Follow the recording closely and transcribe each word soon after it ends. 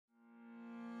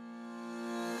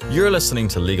You're listening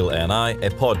to Legal NI, a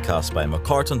podcast by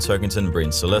McCartan Turkington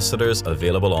Breen Solicitors,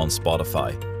 available on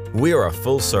Spotify. We are a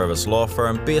full-service law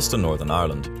firm based in Northern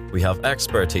Ireland. We have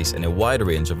expertise in a wide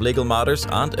range of legal matters,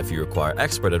 and if you require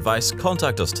expert advice,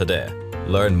 contact us today.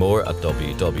 Learn more at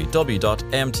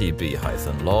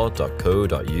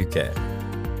www.mtb-law.co.uk.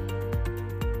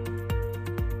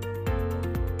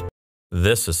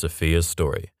 This is Sophia's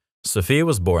story. Sophia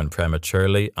was born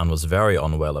prematurely and was very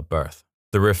unwell at birth.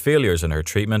 There were failures in her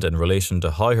treatment in relation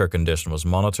to how her condition was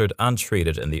monitored and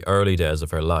treated in the early days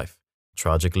of her life.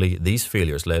 Tragically, these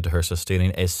failures led to her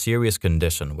sustaining a serious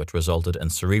condition which resulted in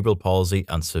cerebral palsy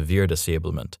and severe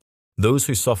disablement. Those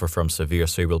who suffer from severe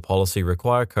cerebral palsy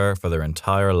require care for their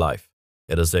entire life.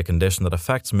 It is a condition that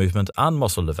affects movement and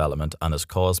muscle development and is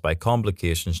caused by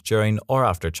complications during or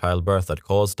after childbirth that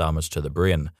cause damage to the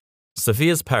brain.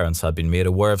 Sophia's parents had been made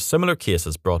aware of similar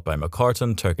cases brought by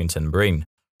McCartan Turkington Breen.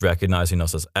 Recognizing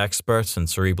us as experts in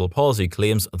cerebral palsy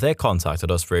claims, they contacted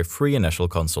us for a free initial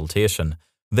consultation.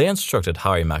 They instructed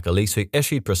Harry McAleese, who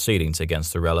issued proceedings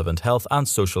against the relevant Health and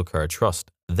Social Care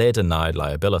Trust. They denied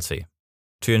liability.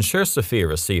 To ensure Sophia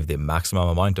received the maximum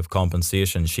amount of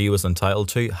compensation she was entitled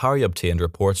to, Harry obtained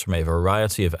reports from a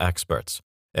variety of experts.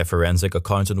 A forensic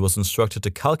accountant was instructed to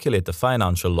calculate the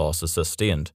financial losses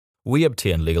sustained. We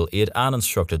obtained legal aid and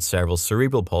instructed several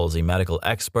cerebral palsy medical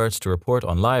experts to report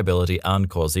on liability and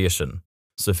causation.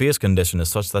 Sophia's condition is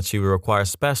such that she will require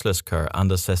specialist care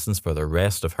and assistance for the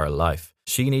rest of her life.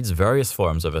 She needs various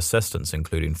forms of assistance,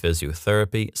 including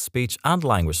physiotherapy, speech and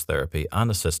language therapy, and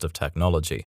assistive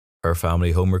technology. Her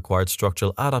family home required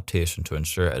structural adaptation to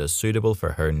ensure it is suitable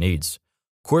for her needs.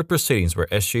 Court proceedings were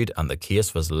issued and the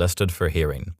case was listed for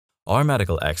hearing. Our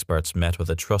medical experts met with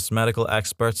the Trust's medical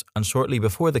experts, and shortly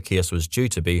before the case was due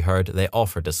to be heard, they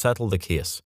offered to settle the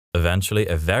case. Eventually,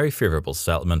 a very favourable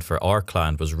settlement for our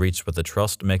client was reached, with the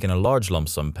Trust making a large lump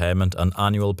sum payment and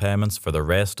annual payments for the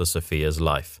rest of Sophia's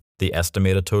life. The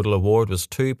estimated total award was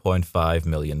 £2.5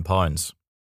 million.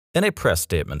 In a press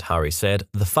statement, Harry said,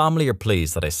 "The family are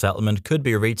pleased that a settlement could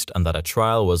be reached and that a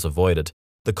trial was avoided.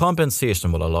 The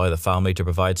compensation will allow the family to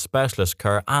provide specialist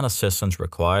care and assistance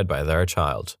required by their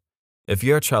child." If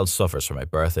your child suffers from a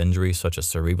birth injury such as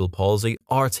cerebral palsy,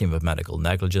 our team of medical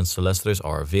negligence solicitors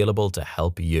are available to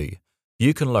help you.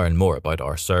 You can learn more about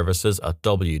our services at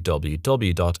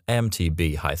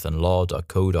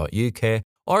www.mtb-law.co.uk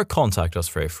or contact us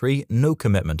for a free,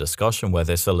 no-commitment discussion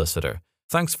with a solicitor.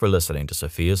 Thanks for listening to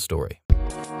Sophia's story.